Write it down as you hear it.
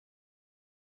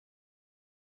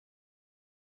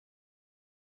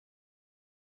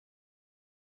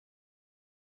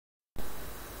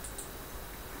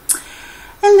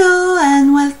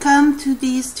to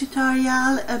this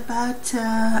tutorial about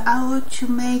how to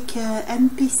make an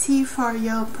NPC for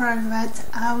your private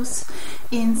house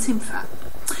in Sinfar.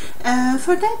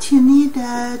 For that you need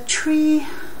three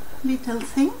little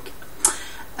things.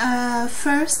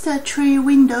 First, three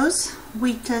windows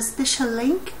with a special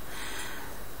link.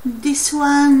 This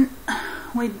one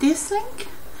with this link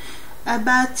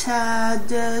about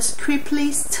the script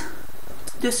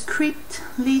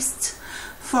list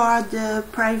for the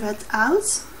private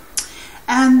house,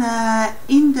 and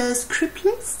in the script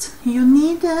list you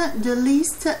need the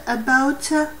list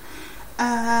about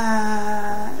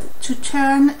to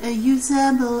turn a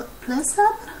usable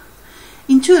placeable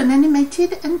into an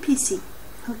animated NPC.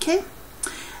 Okay,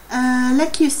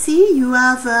 like you see, you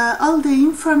have all the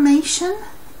information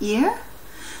here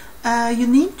you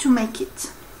need to make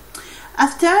it.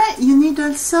 After, you need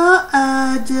also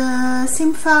the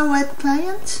Sinfar web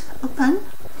client open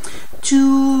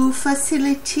to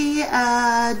facilitate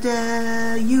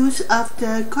the use of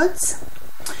the codes,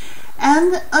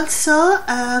 and also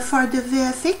for the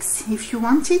VFX if you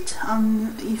want it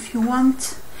on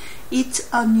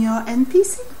your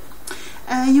NPC.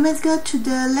 You must go to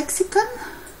the lexicon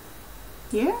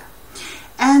here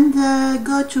and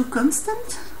go to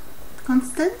constants,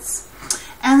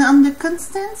 and on the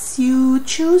constants you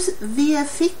choose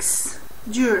VFX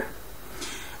dur,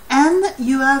 and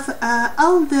you have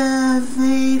all the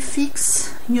VFX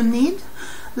you need,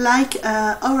 like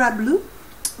aura blue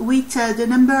with the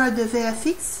number of the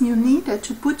VFX you need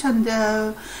to put on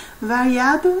the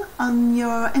variable on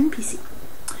your NPC.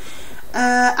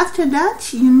 After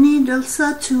that, you need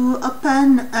also to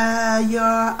open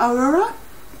your Aurora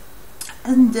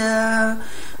and the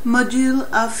module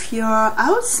of your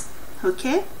house,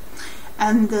 okay,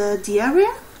 and the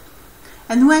area.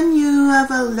 And when you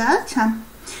have all that,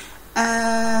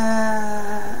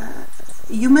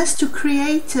 you must to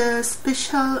create a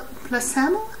special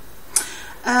placeable.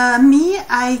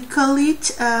 I call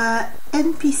it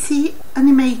NPC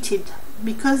animated,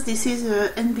 because this is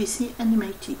NPC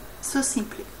animated. So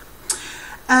simply,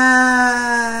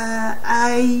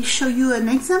 I show you an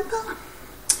example.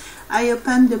 I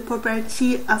open the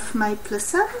property of my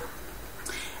placeable,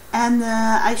 and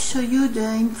I show you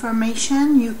the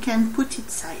information you can put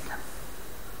inside.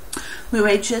 We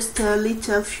wait just a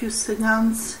little few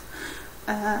seconds.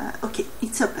 Okay,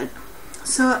 it's open.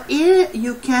 So here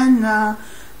you can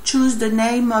choose the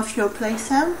name of your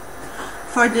placeable.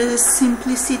 For the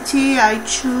simplicity, I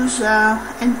choose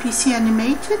NPC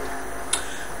animated,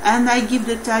 and I give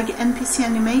the tag NPC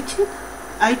animated.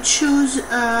 I choose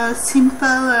a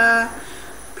simple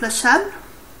placeable,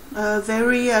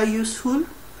 very useful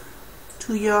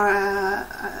to your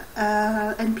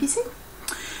NPC.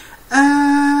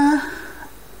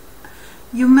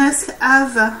 You must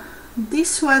have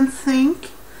this one thing,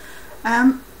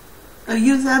 a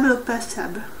usable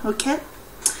placeable, okay?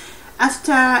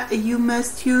 After, you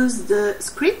must use the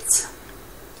scripts,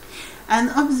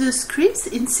 and of the scripts,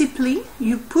 in simply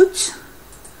you put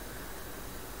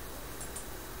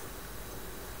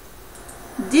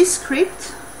this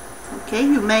script, okay,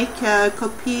 you make a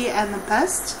copy and a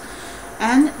paste,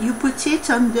 and you put it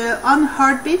on the on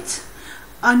heartbeat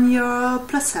on your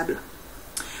placeable.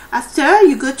 After,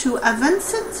 you go to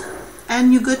advanced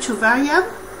and you go to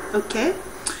variable, okay.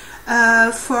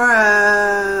 For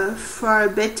a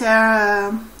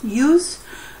better use,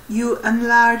 you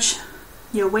enlarge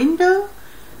your window,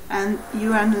 and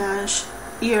you enlarge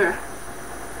here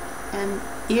and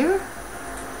here,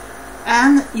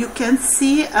 and you can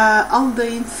see all the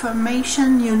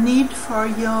information you need for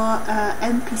your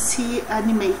NPC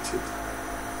animated.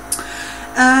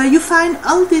 You find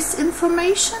all this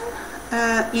information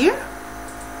here.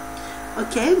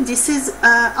 Okay, this is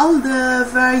all the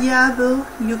variable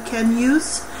you can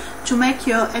use to make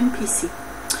your NPC.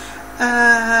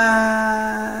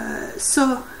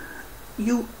 So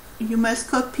you must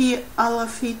copy all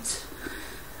of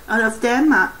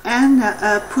them, and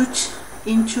put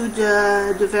into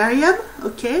the variable.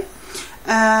 Okay,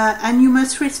 and you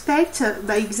must respect,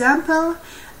 by example,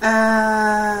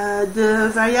 the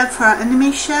variable for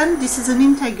animation. This is an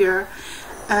integer.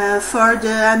 For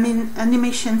the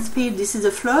animation speed, this is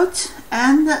a float,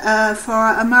 and for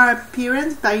AMR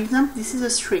appearance, by example, this is a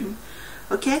string.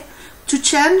 Okay, to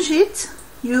change it,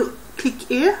 you click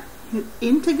here, you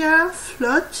integer,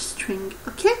 float, string.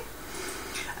 Okay,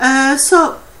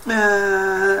 so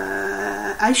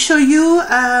I show you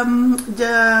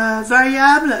the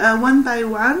variable one by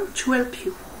one to help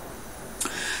you.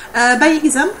 By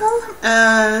example,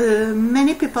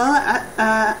 many people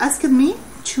asked me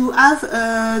to have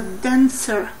a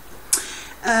dancer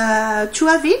To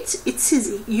have it, it's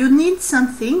easy. You need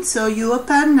something, so you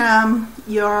open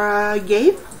your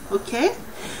game, okay?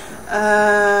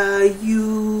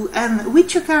 And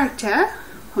with your character,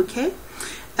 okay?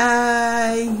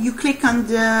 You click on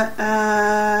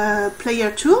the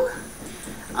player tool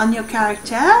on your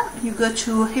character. You go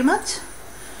to emote,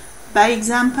 by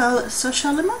example,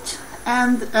 social emote,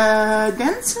 and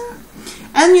dance,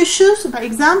 and you choose, by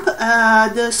example,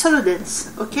 the solo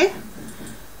dance, okay?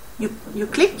 You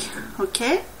click,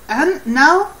 okay, and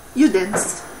now you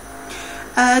dance.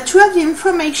 To have the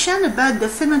information about the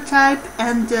phenotype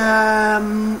and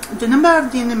the number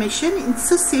of the animation, it's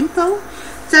so simple.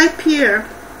 Type here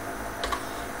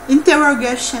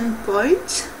interrogation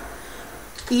point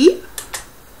E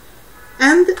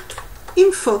and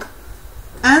info,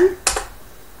 and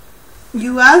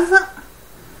you have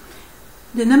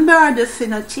the number of the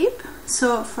phenotype.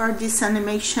 So for this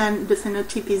animation the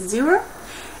phenotype is 0,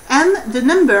 and the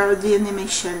number of the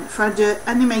animation. For the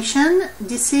animation,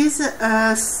 this is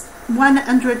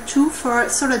 102 for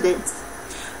solo dance.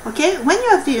 Okay, when you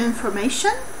have the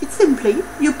information, it's simply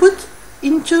you put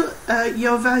into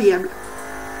your variable.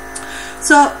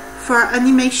 So for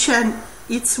animation,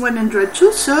 it's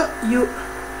 102, so you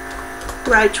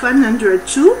write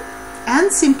 102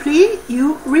 and simply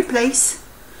you replace.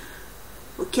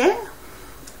 Okay,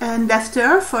 and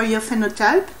after, for your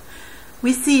phenotype,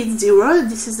 we see it's 0.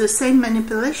 This is the same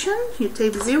manipulation. You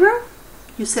type 0,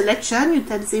 you selection, you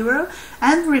type 0,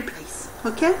 and replace.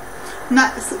 Okay.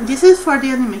 Now this is for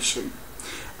the animation.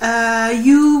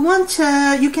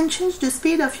 You can change the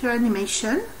speed of your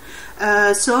animation.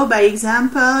 So, by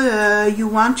example, you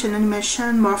want an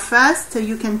animation more fast.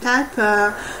 You can type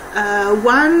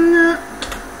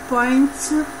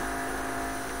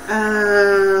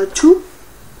 1.2.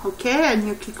 Okay, and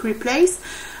you click replace.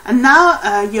 And now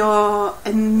your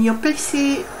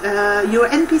NPC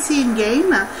in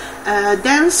game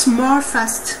dance more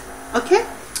fast. Okay,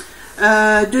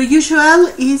 the usual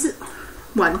is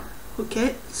 1.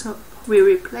 Okay, so we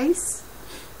replace,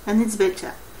 and it's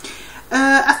better.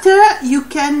 After you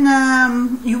can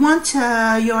you want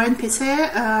your NPC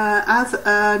have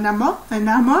an armor,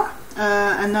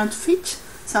 an outfit,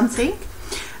 something.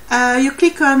 You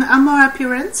click on armor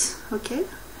appearance. Okay.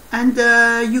 And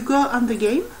you go on the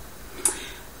game,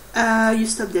 you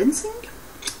stop dancing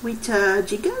with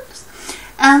jiggles,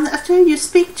 and after you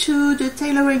speak to the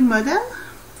tailoring model,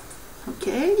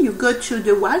 okay, you go to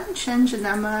the one, change the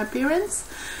armor appearance,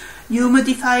 you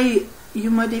modify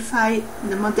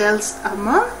the model's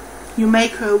armor, you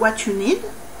make what you need,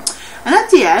 and at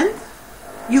the end,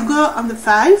 you go on the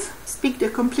 5, speak the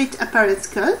complete appearance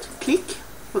code, click,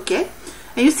 okay,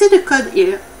 and you see the code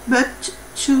here, but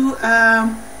to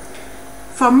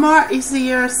for more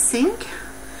easier sync,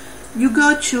 you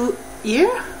go to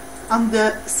here on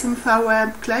the Sinfar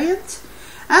web client,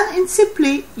 and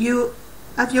simply you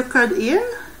have your code here,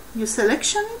 you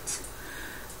selection it,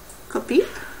 copy,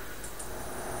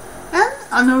 and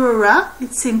on Aurora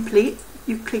it's simply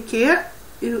you click here,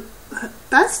 you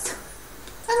paste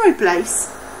and replace,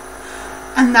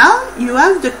 and now you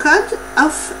have the code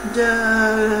of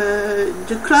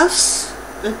the close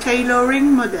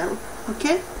tailoring model.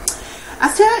 Okay.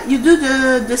 After you do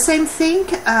the same thing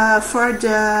for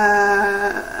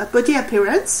the body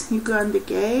appearance, you go on the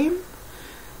game,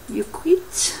 you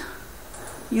quit,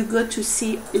 you go to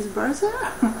see his browser,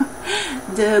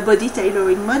 the body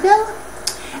tailoring model,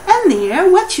 and here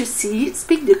what you see,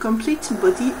 speak the complete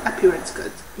body appearance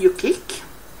code. You click,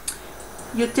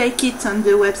 you take it on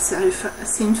the website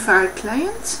Sinfar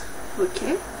client,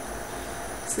 okay,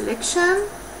 selection,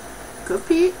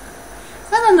 copy,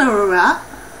 and on Aurora,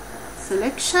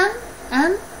 selection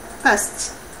and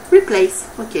paste, replace.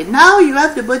 Okay, now you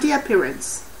have the body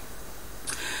appearance.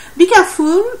 Be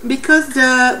careful because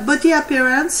the body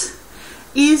appearance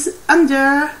is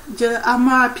under the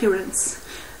armor appearance.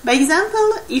 By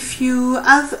example, if you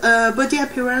have a body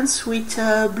appearance with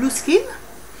blue skin,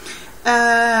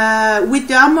 with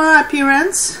the armor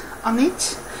appearance on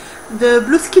it, the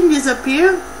blue skin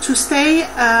disappears to stay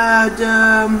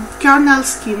the kernel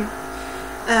skin.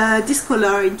 This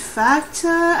color, in fact,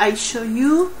 I show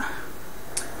you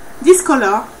this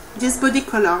color, this body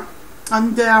color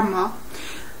on the armor.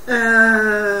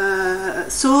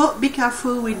 So be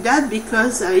careful with that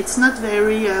because it's not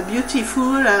very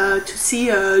beautiful to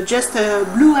see just a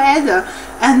blue head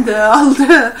and all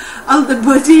the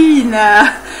body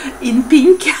in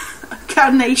pink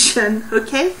carnation.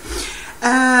 Okay.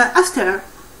 After.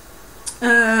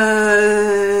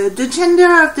 The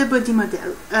gender of the body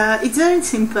model. It's very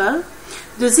simple.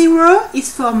 The 0 is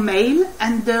for male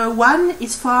and the 1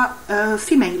 is for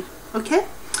female. Okay.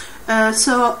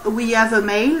 So we have a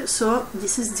male, so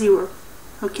this is 0.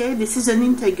 Okay, this is an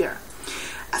integer.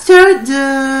 After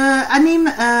the anim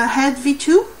head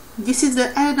v2, this is the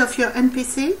head of your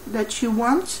NPC that you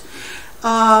want.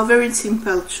 Very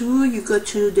simple too. You go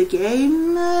to the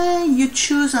game, you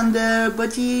choose on the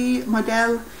body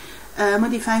model,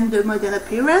 modifying the model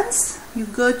appearance. You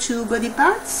go to body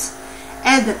parts,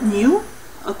 add new.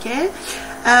 Okay,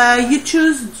 you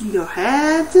choose your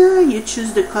head, you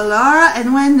choose the color,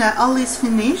 and when all is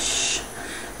finished,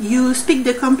 you speak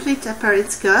the complete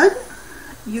appearance code.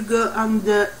 You go on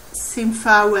the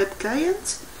Sinfar web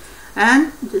client,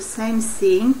 and the same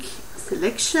thing: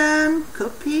 selection,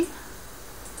 copy,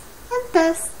 and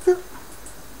paste.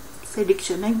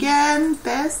 Selection again,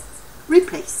 paste,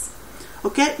 replace.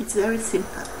 Okay, it's very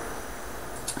simple.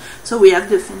 So we have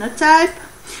the phenotype.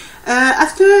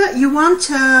 After you want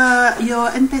your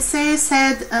NPC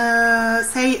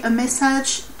say a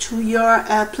message to your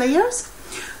players,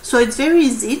 so it's very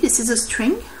easy. This is a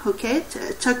string. Okay,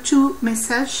 talk to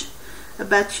message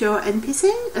about your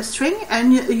NPC, a string,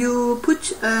 and you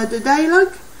put the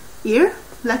dialogue here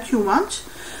like you want.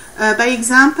 By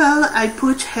example, I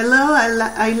put hello.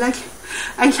 I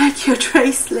like your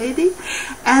dress, lady,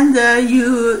 and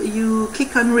you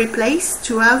click on replace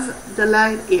to have the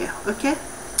line here. Okay.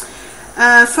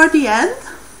 For the end,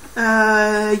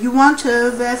 you want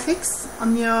a VFX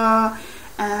on your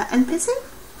NPC.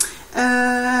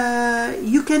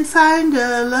 You can find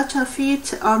a lot of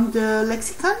it on the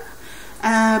lexicon.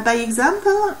 By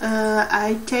example,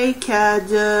 I take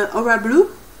the Aura Blue,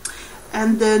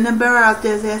 and the number of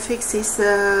the VFX is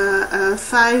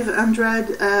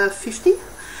 550.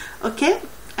 Okay,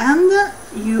 and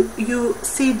you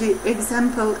see the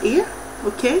example here.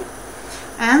 Okay,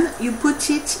 and you put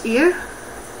it here.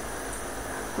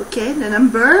 Okay, the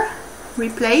number,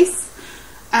 replace,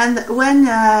 and when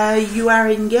you are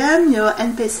in game, your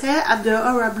NPC have the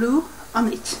Aura Blue on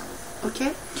it.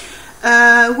 Okay,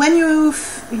 when you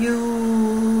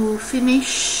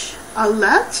finish all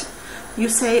that, you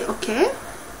say okay,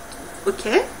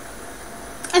 okay,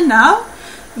 and now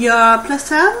your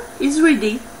placeable is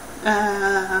ready.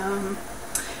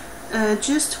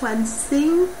 Just one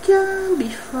thing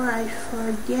before I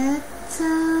forget.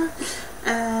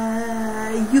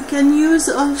 You can use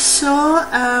also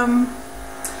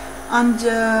on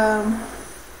the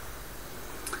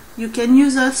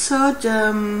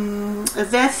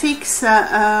VFX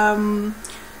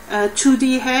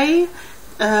 2DA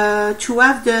to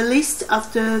have the list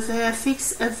of the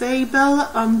VFX available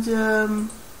on the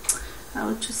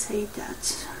how to say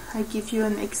that. I give you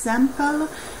an example.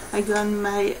 I go on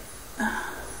my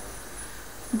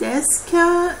desk,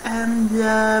 and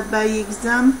by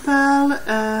example,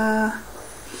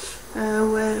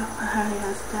 well, I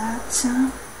have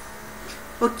that.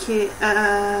 Okay,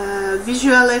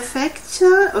 visual effect.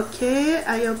 Okay,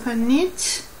 I open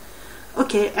it.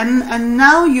 Okay, and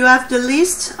now you have the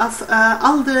list of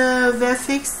all the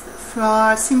VFX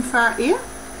for Sinfar here.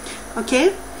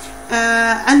 Okay,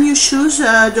 and you choose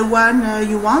the one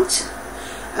you want.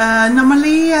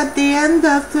 Normally, at the end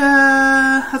of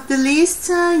the list,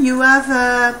 you have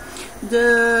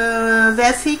the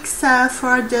VFX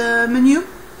for the menu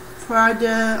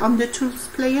on the tools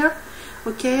player.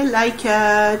 Okay, like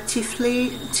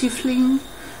tiefling,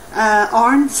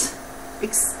 horns,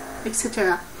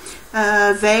 etc.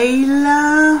 Veil,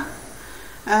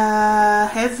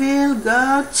 Evil,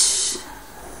 God.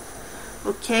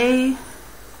 Okay.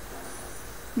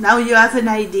 Now you have an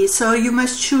ID, so you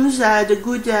must choose the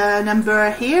good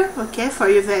number here, okay, for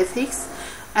your VFX,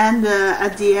 and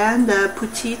at the end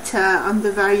put it on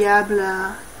the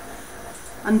variable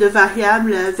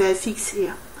VFX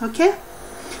here. Okay.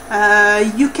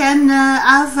 You can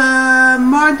have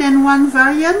more than one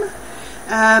variable.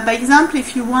 By example,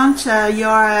 if you want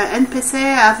your NPC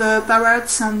have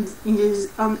parrots on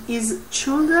his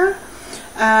shoulder,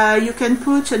 you can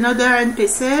put another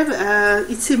NPC.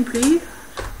 It's simply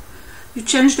you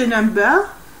change the number.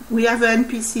 We have a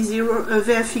NPC 0, a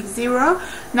VFX 0.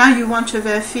 Now you want a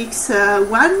VFX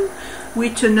 1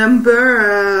 with a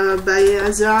number by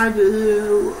hazard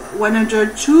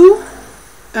 102.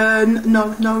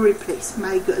 No replace.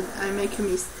 My God, I make a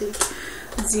mistake.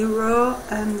 0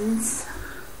 and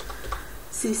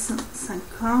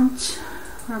 650.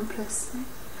 Remplacer.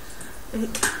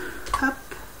 Et hop.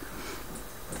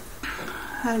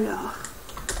 Alors.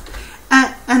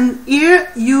 And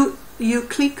here you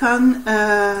click on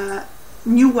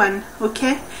new one.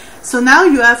 Okay. So now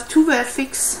you have two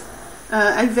VFX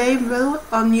available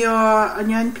on your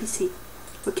NPC.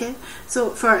 Okay, so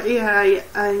for here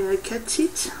I cut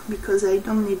it because I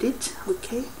don't need it.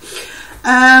 Okay,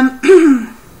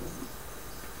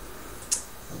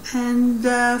 And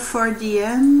for the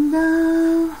end,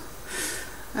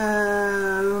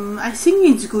 I think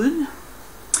it's good.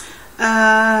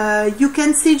 You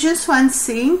can see just one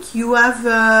thing. You have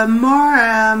more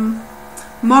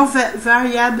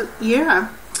variable here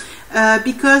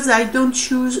because I don't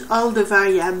choose all the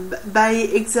variable. By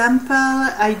example,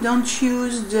 I don't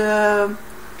choose the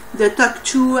talk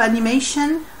to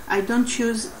animation. I don't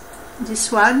choose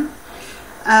this one.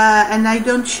 And I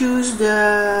don't choose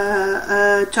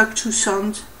the talk to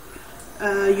sound.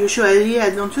 Usually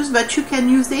I don't use, but you can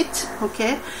use it.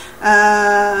 Okay.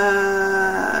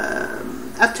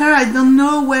 After, I don't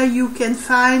know where you can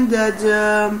find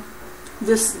the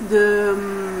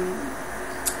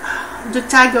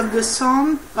tag of the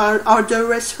song or the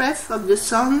resref of the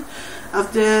song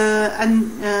of the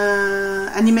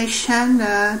animation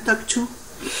talk to.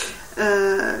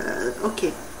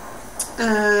 Okay.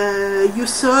 You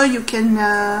saw you can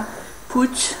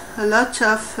put a lot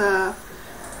of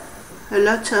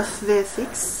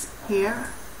VFX here.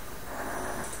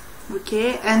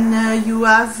 Okay, and you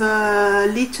have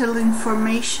little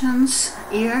informations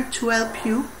here to help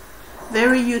you.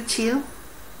 Very useful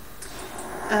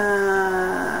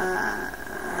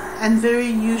and very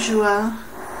usual.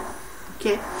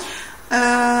 Okay.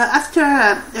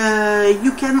 After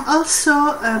you can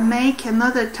also make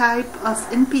another type of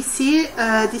NPC.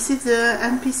 This is the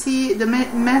NPC, the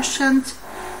merchant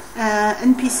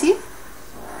NPC.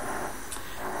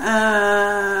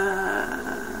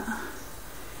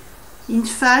 In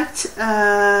fact,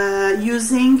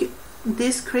 using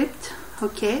this script,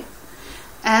 okay,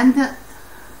 and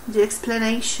the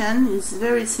explanation is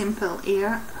very simple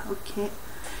here. Okay.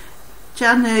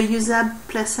 Turn a user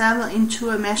placeable into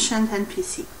a merchant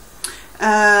NPC.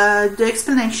 The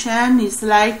explanation is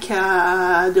like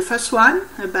the first one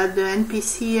about the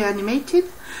NPC animated,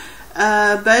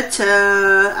 but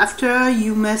after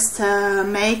you must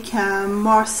make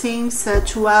more things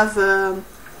to have a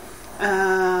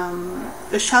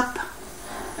shop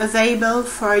available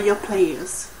for your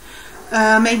players.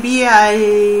 Maybe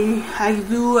I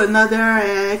do another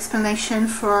explanation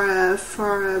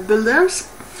for builders.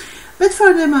 But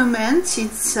for the moment,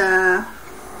 it's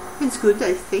good,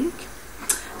 I think.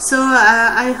 So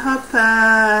I hope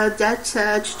that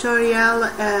tutorial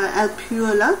helped you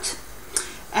a lot,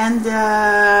 and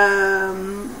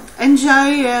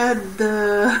enjoy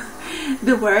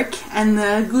the work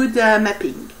and good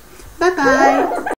mapping. Bye bye.